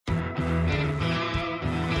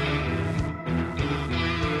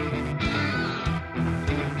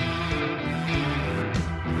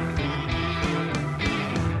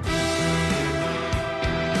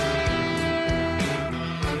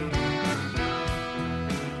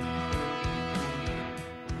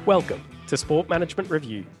Welcome to Sport Management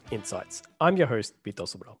Review Insights. I'm your host, Vitor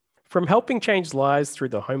Sobral. From helping change lives through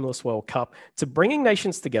the Homeless World Cup to bringing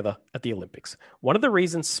nations together at the Olympics, one of the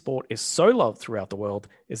reasons sport is so loved throughout the world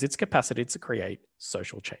is its capacity to create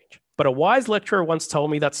social change. But a wise lecturer once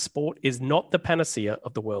told me that sport is not the panacea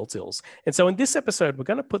of the world's ills. And so in this episode, we're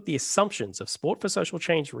going to put the assumptions of sport for social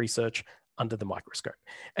change research under the microscope.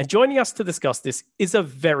 And joining us to discuss this is a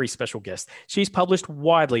very special guest. She's published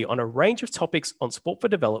widely on a range of topics on sport for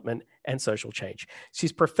development and social change.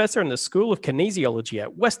 She's professor in the School of Kinesiology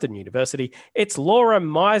at Western University. It's Laura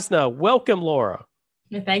Meisner. Welcome, Laura.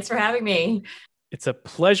 Thanks for having me. It's a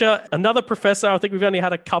pleasure. Another professor. I think we've only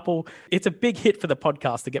had a couple. It's a big hit for the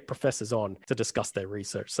podcast to get professors on to discuss their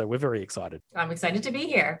research. So we're very excited. I'm excited to be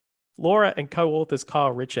here. Laura and co-authors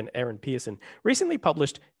Kyle Rich and Erin Pearson recently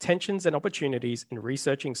published Tensions and Opportunities in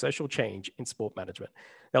Researching Social Change in Sport Management.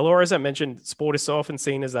 Now, Laura, as I mentioned, sport is so often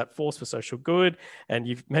seen as that force for social good, and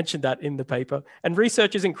you've mentioned that in the paper, and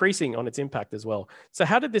research is increasing on its impact as well. So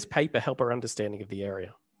how did this paper help our understanding of the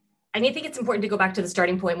area? I think it's important to go back to the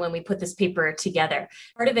starting point when we put this paper together.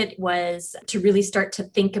 Part of it was to really start to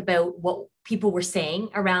think about what people were saying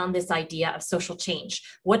around this idea of social change.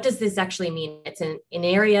 What does this actually mean? It's an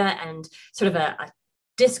area and sort of a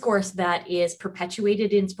discourse that is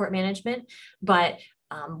perpetuated in sport management, but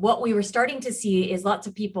what we were starting to see is lots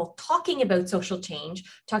of people talking about social change,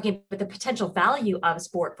 talking about the potential value of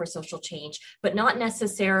sport for social change, but not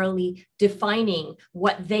necessarily defining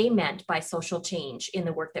what they meant by social change in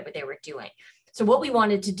the work that they were doing. So what we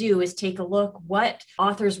wanted to do is take a look what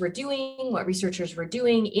authors were doing, what researchers were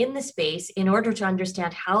doing in the space in order to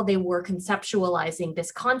understand how they were conceptualizing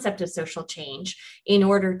this concept of social change in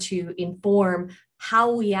order to inform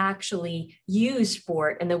how we actually use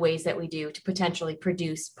sport in the ways that we do to potentially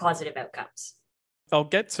produce positive outcomes. I'll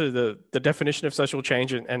get to the definition of social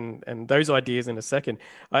change and those ideas in a second.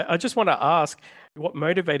 I just want to ask, what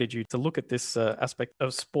motivated you to look at this aspect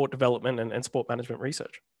of sport development and sport management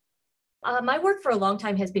research? My work for a long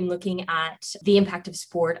time has been looking at the impact of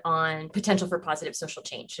sport on potential for positive social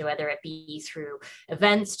change. So whether it be through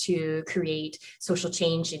events to create social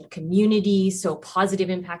change in communities, so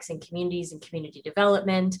positive impacts in communities and community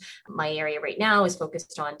development. My area right now is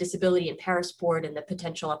focused on disability and parasport and the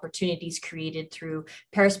potential opportunities created through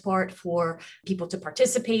parasport for people to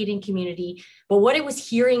participate in community. But what I was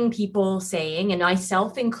hearing people saying, and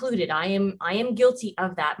myself included, I am guilty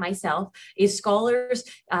of that myself, is scholars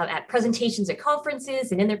at presentations at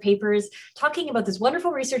conferences and in their papers talking about this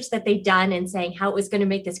wonderful research that they've done and saying how it was going to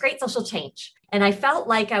make this great social change. And I felt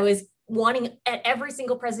like I was wanting at every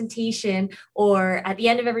single presentation or at the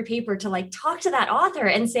end of every paper to talk to that author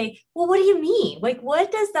and say, well, what do you mean?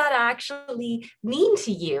 What does that actually mean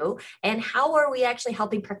to you? And how are we actually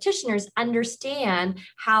helping practitioners understand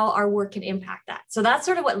how our work can impact that? So that's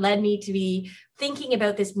sort of what led me to be thinking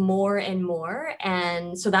about this more and more.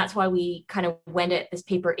 And so that's why we kind of went at this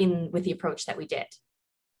paper in with the approach that we did.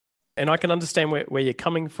 And I can understand where you're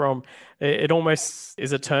coming from. It almost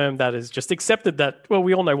is a term that is just accepted that, well,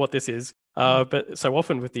 we all know what this is. But so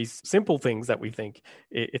often with these simple things that we think,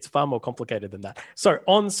 it's far more complicated than that. So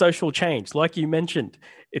on social change, like you mentioned,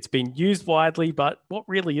 it's been used widely, but what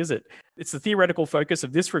really is it? It's the theoretical focus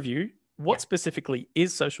of this review. What specifically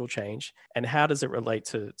is social change and how does it relate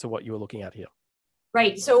to what you were looking at here?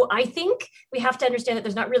 Right. So I think we have to understand that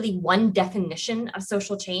there's not really one definition of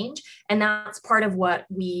social change. And that's part of what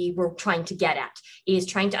we were trying to get at, is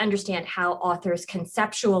trying to understand how authors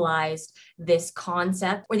conceptualized this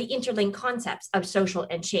concept or the interlinked concepts of social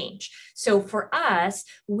and change. So for us,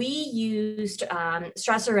 we used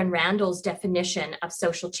Strasser and Randall's definition of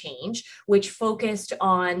social change, which focused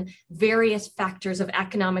on various factors of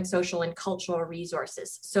economic, social, and cultural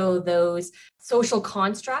resources. So those social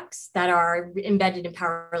constructs that are embedded in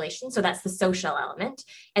power relations. So that's the social element.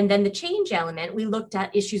 And then the change element, we looked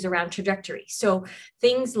at issues around trajectory. So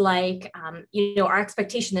things like, our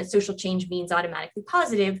expectation that social change means automatically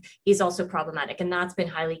positive is also problematic. And that's been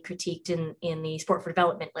highly critiqued in the sport for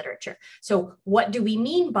development literature. So what do we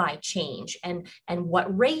mean by change and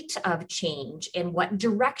what rate of change and what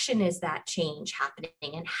direction is that change happening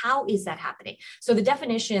and how is that happening? So the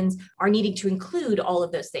definitions are needing to include all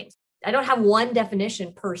of those things. I don't have one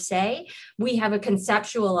definition per se. We have a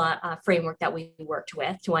conceptual framework that we worked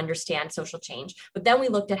with to understand social change. But then we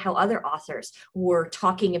looked at how other authors were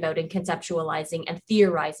talking about and conceptualizing and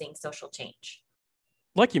theorizing social change.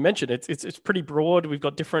 Like you mentioned, it's pretty broad. We've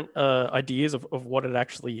got different ideas of what it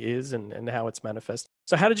actually is and how it's manifest.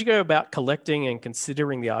 So how did you go about collecting and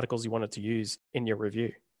considering the articles you wanted to use in your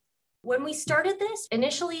review? When we started this,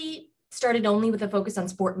 initially, started only with a focus on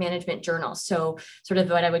sport management journals. So sort of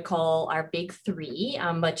what I would call our big three,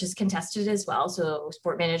 but just contested as well. So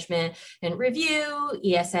sport management and review,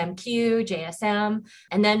 ESMQ, JSM.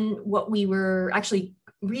 And then what we were actually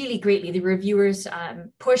really greatly, the reviewers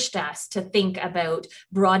pushed us to think about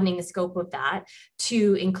broadening the scope of that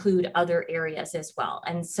to include other areas as well.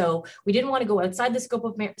 And so we didn't want to go outside the scope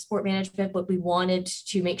of sport management, but we wanted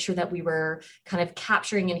to make sure that we were kind of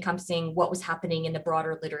capturing and encompassing what was happening in the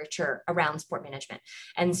broader literature around sport management.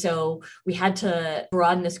 And so we had to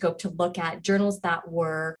broaden the scope to look at journals that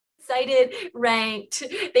were cited, ranked,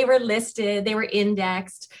 they were listed, they were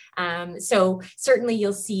indexed. So certainly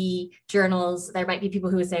you'll see journals, there might be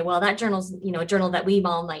people who would say, well, that journal's, a journal that we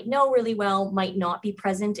all might know really well, might not be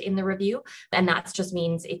present in the review. And that just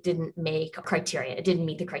means it didn't make criteria. It didn't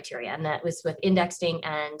meet the criteria. And that was with indexing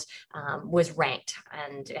and was ranked,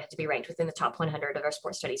 and it had to be ranked within the top 100 of our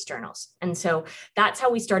sports studies journals. And so that's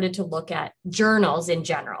how we started to look at journals in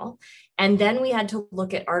general. And then we had to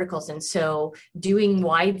look at articles. And so doing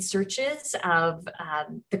wide searches of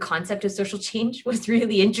the concept of social change was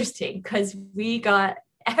really interesting because we got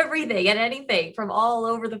everything and anything from all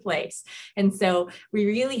over the place. And so we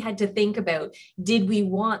really had to think about, did we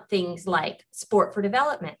want things like sport for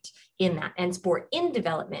development in that, and sport in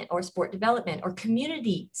development, or sport development, or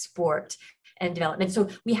community sport and development? So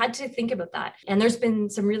we had to think about that. And there's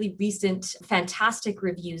been some really recent fantastic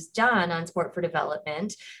reviews done on sport for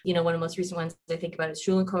development. One of the most recent ones I think about is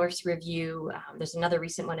Schulenkors's review. There's another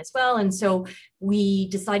recent one as well. And so we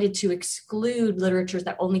decided to exclude literatures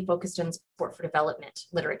that only focused on sport for development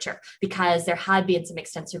literature, because there had been some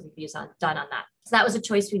extensive reviews done on that. So that was a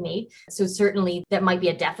choice we made. So certainly that might be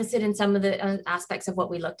a deficit in some of the aspects of what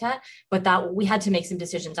we looked at, but that we had to make some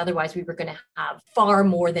decisions. Otherwise, we were going to have far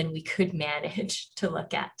more than we could manage to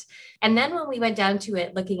look at. And then when we went down to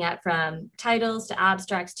it, looking at from titles to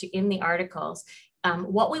abstracts to in the articles,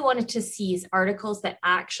 what we wanted to see is articles that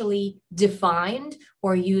actually defined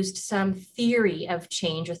or used some theory of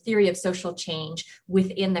change or theory of social change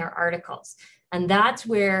within their articles. And that's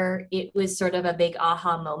where it was sort of a big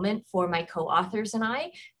aha moment for my co-authors and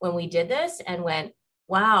I when we did this, and went,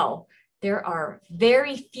 wow, there are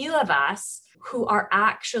very few of us who are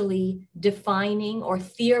actually defining or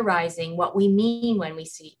theorizing what we mean when we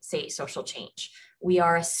say social change. We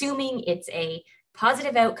are assuming it's a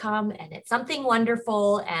positive outcome and it's something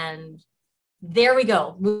wonderful, and there we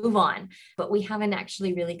go, move on. But we haven't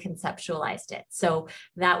actually really conceptualized it. So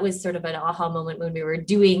that was sort of an aha moment when we were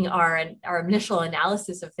doing our initial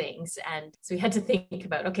analysis of things. And so we had to think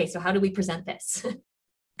about, okay, so how do we present this?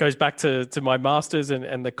 Goes back to my master's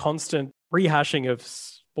and the constant rehashing of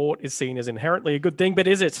sport is seen as inherently a good thing, but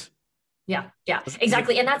is it? Yeah,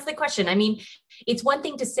 exactly. And that's the question. I mean, it's one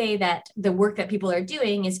thing to say that the work that people are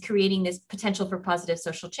doing is creating this potential for positive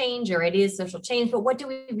social change, or it is social change, but what do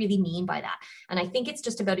we really mean by that? And I think it's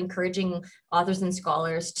just about encouraging authors and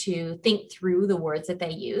scholars to think through the words that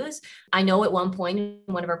they use. I know at one point in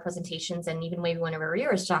one of our presentations, and even maybe one of our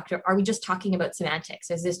reviewers talked, are we just talking about semantics?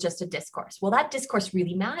 Is this just a discourse? Well, that discourse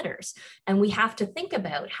really matters. And we have to think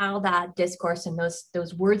about how that discourse and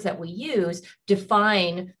those words that we use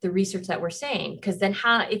define the research that we're saying. Because then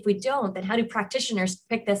if we don't, then how do practitioners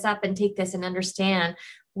pick this up and take this and understand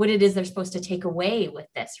what it is they're supposed to take away with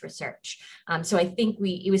this research? So I think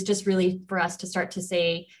it was just really for us to start to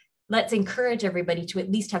say, let's encourage everybody to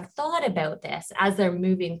at least have thought about this as they're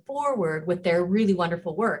moving forward with their really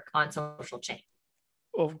wonderful work on social change.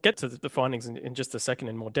 We'll get to the findings in just a second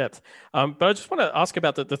in more depth. But I just want to ask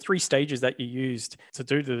about the three stages that you used to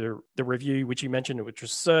do the review, which you mentioned, which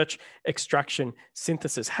was search, extraction,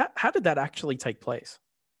 synthesis. How did that actually take place?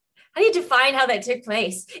 How do you define how that took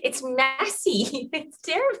place? It's messy. It's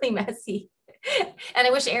terribly messy. And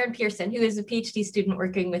I wish Erin Pearson, who is a PhD student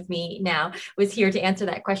working with me now, was here to answer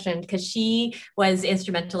that question, because she was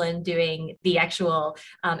instrumental in doing the actual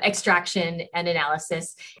extraction and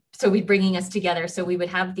analysis. So bringing us together. So we would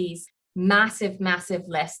have these massive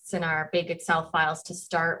lists in our big Excel files to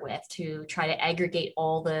start with, to try to aggregate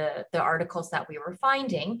all the articles that we were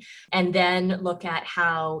finding, and then look at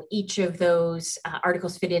how each of those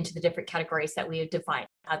articles fit into the different categories that we had defined,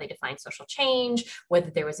 how they define social change,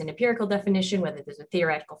 whether there was an empirical definition, whether there's a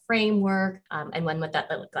theoretical framework, and what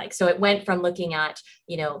that looked like. So it went from looking at,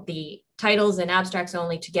 the titles and abstracts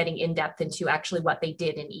only to getting in depth into actually what they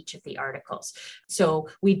did in each of the articles. So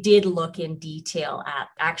we did look in detail at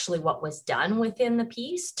actually what was done within the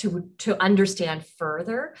piece to understand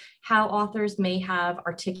further how authors may have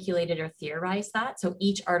articulated or theorized that. So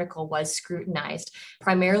each article was scrutinized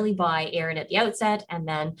primarily by Aaron at the outset, and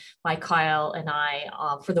then by Kyle and I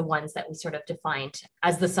for the ones that we sort of defined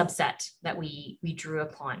as the subset that we drew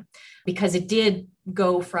upon, because it did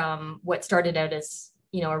go from what started out as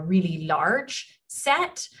a really large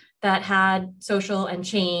set that had social and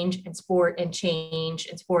change and sport and change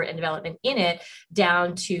and sport and development in it,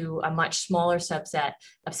 down to a much smaller subset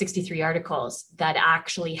of 63 articles that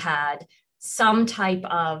actually had some type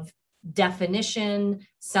of definition,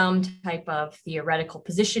 some type of theoretical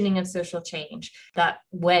positioning of social change that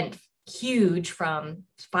went huge from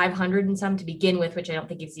 500 and some to begin with, which I don't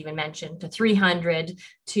think is even mentioned, to 300,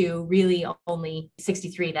 to really only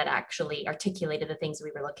 63 that actually articulated the things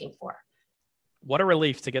we were looking for. What a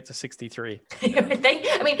relief to get to 63.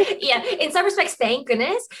 In some respects, thank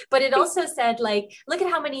goodness. But it also said, look at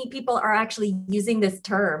how many people are actually using this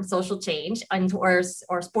term, social change or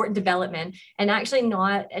sport and development, and actually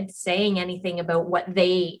not saying anything about what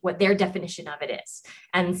their definition of it is.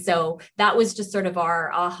 And so that was just sort of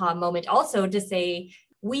our aha moment also to say,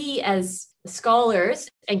 we as scholars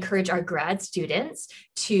encourage our grad students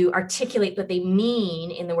to articulate what they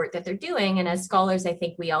mean in the work that they're doing. And as scholars, I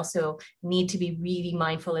think we also need to be really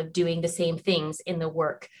mindful of doing the same things in the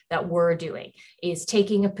work that we're doing, is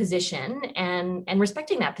taking a position and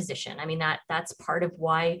respecting that position. I mean, that's part of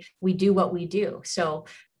why we do what we do. So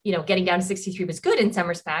getting down to 63 was good in some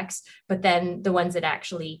respects, but then the ones that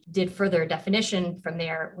actually did further definition from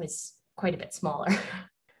there was quite a bit smaller.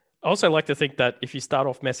 I also like to think that if you start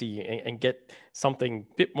off messy and get something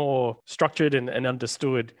a bit more structured and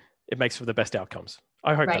understood, it makes for the best outcomes.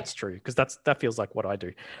 I hope that's true, because that feels like what I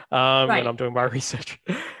do when I'm doing my research.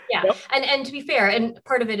 Yeah. Yep. And to be fair, and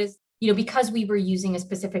part of it is, because we were using a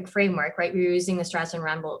specific framework, right? We were using the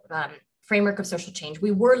Strass-Randall framework of social change.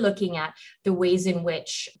 We were looking at the ways in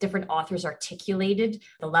which different authors articulated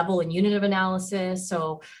the level and unit of analysis.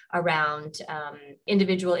 So around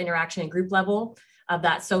individual interaction and group level of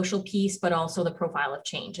that social piece, but also the profile of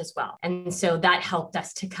change as well. And so that helped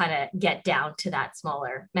us to kind of get down to that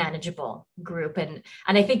smaller, manageable group. And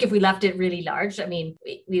I think if we left it really large,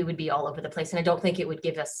 we would be all over the place. And I don't think it would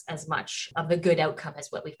give us as much of the good outcome as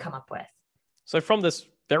what we've come up with. So from this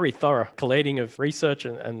very thorough collating of research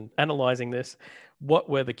and analyzing this, what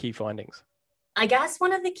were the key findings? I guess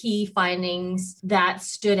one of the key findings that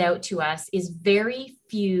stood out to us is very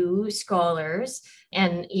few scholars,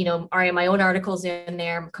 and my own articles in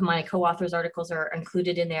there, my co-authors' articles are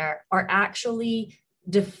included in there, are actually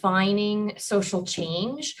defining social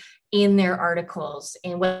change in their articles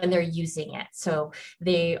and when they're using it. So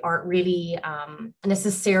they aren't really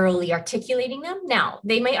necessarily articulating them. Now,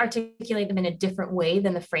 they may articulate them in a different way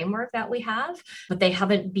than the framework that we have, but they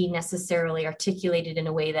haven't been necessarily articulated in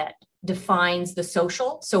a way that defines the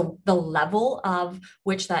social, so the level of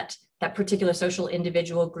which that particular social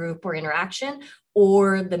individual group or interaction,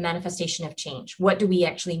 or the manifestation of change. What do we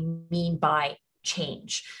actually mean by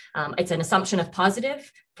change? It's an assumption of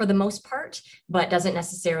positive for the most part, but doesn't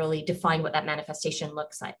necessarily define what that manifestation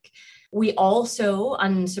looks like. We also,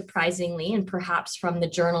 unsurprisingly, and perhaps from the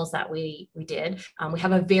journals that we did, we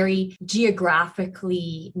have a very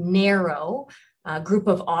geographically narrow group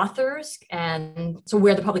of authors, and so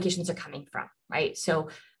where the publications are coming from, right? So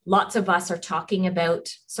lots of us are talking about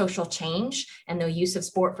social change and the use of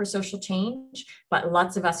sport for social change, but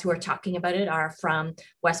lots of us who are talking about it are from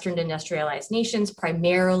Western industrialized nations,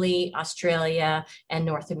 primarily Australia and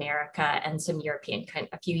North America, and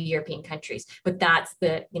a few European countries. But that's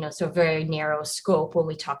the, so very narrow scope when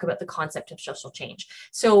we talk about the concept of social change.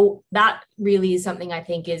 So that really is something I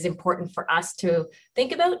think is important for us to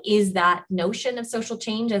think about, is that notion of social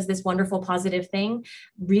change as this wonderful positive thing,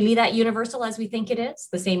 really that universal as we think it is,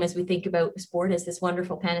 the same as we think about sport as this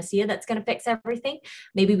wonderful panacea that's going to fix everything.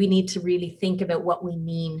 Maybe we need to really think about what we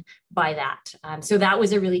mean by that. So that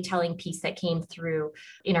was a really telling piece that came through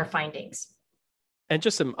in our findings. And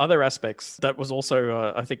just some other aspects that was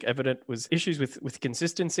also, I think, evident was issues with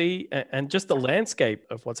consistency and just the landscape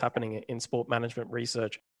of what's happening in sport management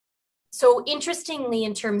research. So interestingly,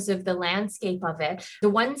 in terms of the landscape of it, the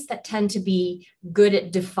ones that tend to be good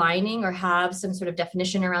at defining or have some sort of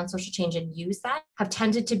definition around social change and use that have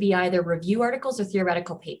tended to be either review articles or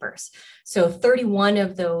theoretical papers. So 31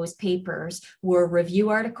 of those papers were review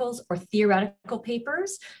articles or theoretical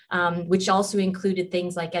papers, which also included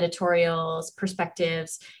things like editorials,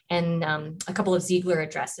 perspectives, and a couple of Ziegler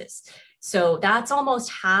addresses. So that's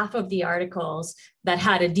almost half of the articles that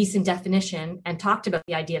had a decent definition and talked about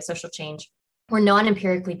the idea of social change were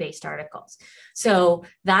non-empirically based articles. So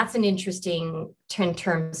that's an interesting in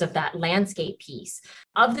terms of that landscape piece.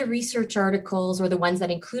 Of the research articles, or the ones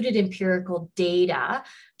that included empirical data,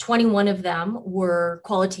 21 of them were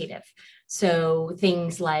qualitative. So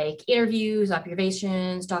things like interviews,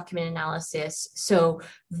 observations, document analysis. So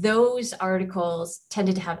those articles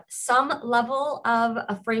tended to have some level of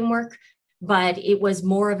a framework, but it was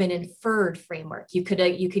more of an inferred framework. You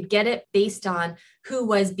could get it based on who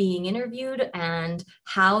was being interviewed and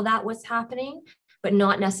how that was happening, but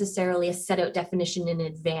not necessarily a set out definition in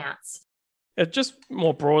advance. Just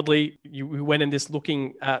more broadly, we went in this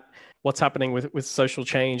looking at what's happening with social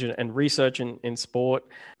change and research in sport.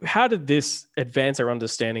 How did this advance our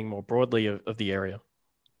understanding more broadly of the area?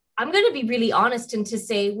 I'm going to be really honest and to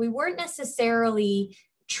say we weren't necessarily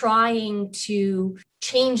trying to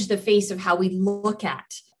change the face of how we look at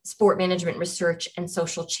sport management research and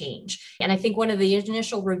social change. And I think one of the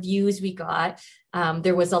initial reviews we got,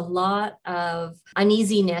 there was a lot of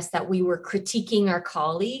uneasiness that we were critiquing our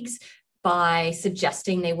colleagues by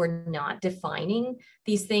suggesting they were not defining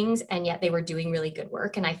these things, and yet they were doing really good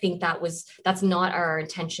work. And I think that's not our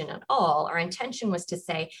intention at all. Our intention was to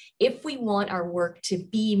say, if we want our work to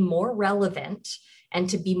be more relevant and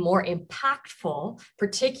to be more impactful,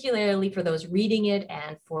 particularly for those reading it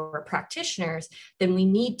and for practitioners, then we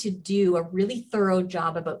need to do a really thorough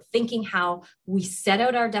job about thinking how we set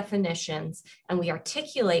out our definitions and we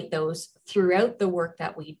articulate those throughout the work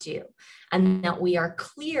that we do. And that we are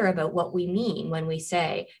clear about what we mean when we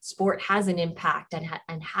say sport has an impact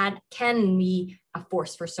and can be a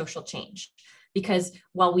force for social change. Because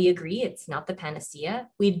while we agree it's not the panacea,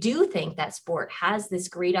 we do think that sport has this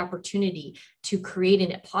great opportunity to create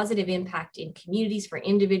a positive impact in communities for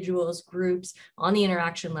individuals, groups, on the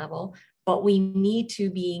interaction level. But we need to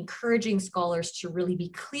be encouraging scholars to really be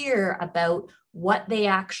clear about what they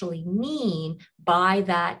actually mean by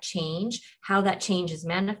that change, how that change is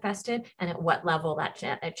manifested, and at what level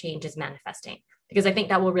that change is manifesting. Because I think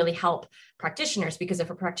that will really help practitioners, because if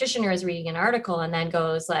a practitioner is reading an article and then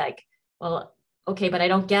goes like, well, okay, but I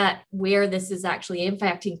don't get where this is actually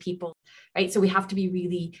impacting people, right? So we have to be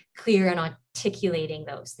really clear in articulating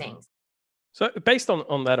those things. So based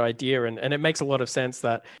on that idea, and it makes a lot of sense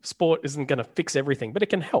that sport isn't going to fix everything, but it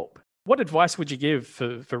can help. What advice would you give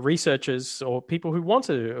for researchers or people who want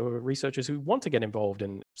to, or researchers who want to get involved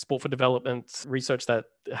in sport for development, research that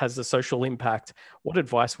has a social impact? What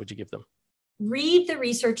advice would you give them? Read the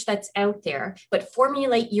research that's out there, but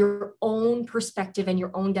formulate your own perspective and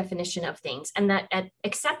your own definition of things, and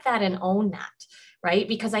accept that and own that, right?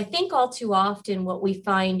 Because I think all too often what we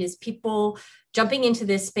find is people jumping into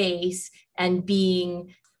this space and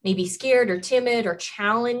being maybe scared or timid or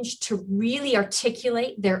challenged to really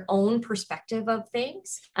articulate their own perspective of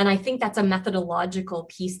things. And I think that's a methodological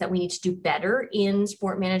piece that we need to do better in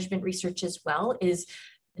sport management research as well, is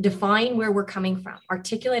define where we're coming from,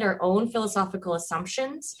 articulate our own philosophical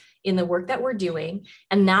assumptions in the work that we're doing,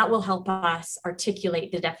 and that will help us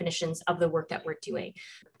articulate the definitions of the work that we're doing.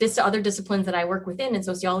 This to other disciplines that I work within, in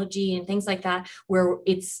sociology and things like that, where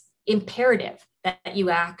it's imperative that you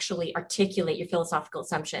actually articulate your philosophical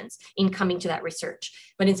assumptions in coming to that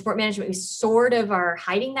research. But in sport management, we sort of are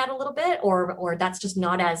hiding that a little bit, or that's just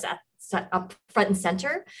not as up front and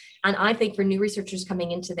center. And I think for new researchers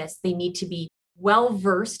coming into this, they need to be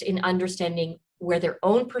well-versed in understanding where their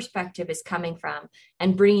own perspective is coming from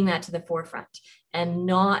and bringing that to the forefront, and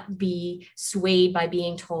not be swayed by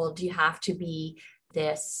being told you have to be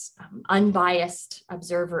this unbiased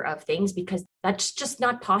observer of things, because that's just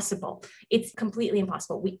not possible. It's completely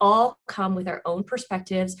impossible. We all come with our own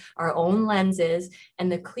perspectives, our own lenses, and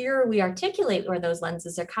the clearer we articulate where those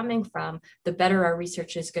lenses are coming from, the better our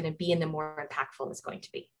research is going to be and the more impactful it's going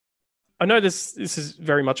to be. I know this is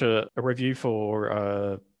very much a review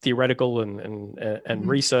for theoretical and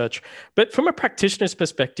research, but from a practitioner's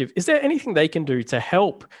perspective, is there anything they can do to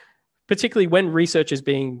help, particularly when research is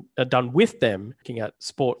being done with them, looking at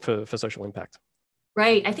sport for social impact?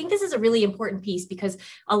 Right. I think this is a really important piece, because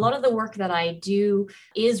a lot of the work that I do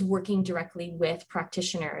is working directly with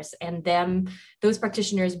practitioners, and those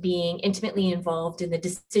practitioners being intimately involved in the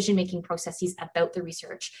decision-making processes about the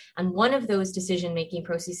research. And one of those decision-making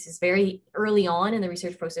processes very early on in the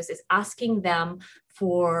research process is asking them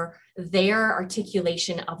for their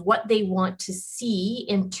articulation of what they want to see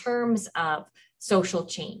in terms of social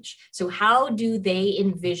change. So how do they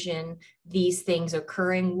envision these things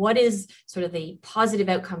occurring? What is sort of the positive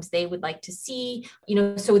outcomes they would like to see?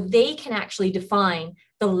 So they can actually define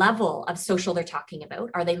the level of social they're talking about.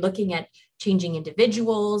 Are they looking at changing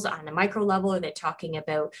individuals on a micro level? Are they talking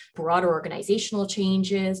about broader organizational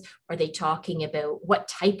changes? Are they talking about what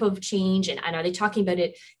type of change? And are they talking about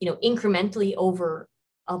it, incrementally over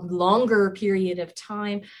a longer period of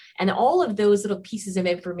time? And all of those little pieces of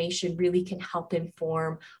information really can help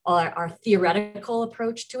inform our theoretical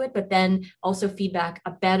approach to it, but then also feedback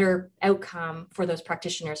a better outcome for those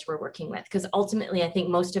practitioners we're working with. Because ultimately, I think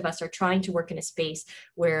most of us are trying to work in a space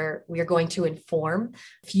where we are going to inform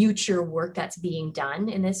future work that's being done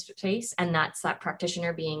in this space. And that's that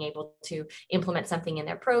practitioner being able to implement something in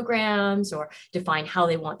their programs or define how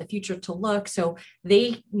they want the future to look. So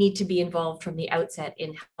they need to be involved from the outset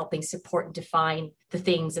in helping support and define the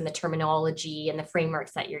things and the terminology and the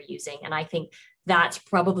frameworks that you're using. And I think that's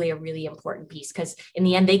probably a really important piece, because in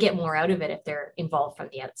the end, they get more out of it if they're involved from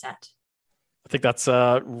the outset. I think that's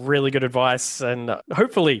really good advice. And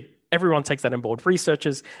hopefully everyone takes that on board,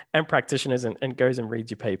 researchers and practitioners, and goes and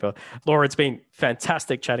reads your paper. Laura, it's been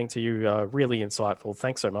fantastic chatting to you. Really insightful.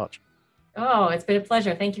 Thanks so much. Oh, it's been a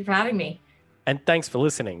pleasure. Thank you for having me. And thanks for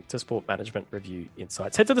listening to Sport Management Review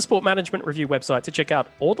Insights. Head to the Sport Management Review website to check out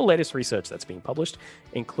all the latest research that's being published,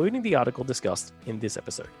 including the article discussed in this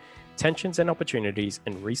episode, Tensions and Opportunities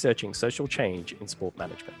in Researching Social Change in Sport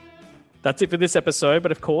Management. That's it for this episode,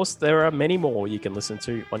 but of course, there are many more you can listen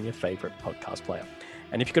to on your favorite podcast player.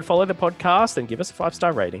 And if you could follow the podcast and give us a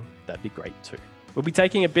 5-star rating, that'd be great too. We'll be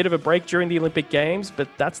taking a bit of a break during the Olympic Games, but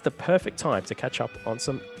that's the perfect time to catch up on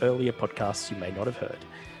some earlier podcasts you may not have heard.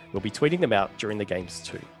 We'll be tweeting them out during the games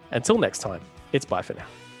too. Until next time, it's bye for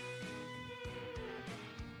now.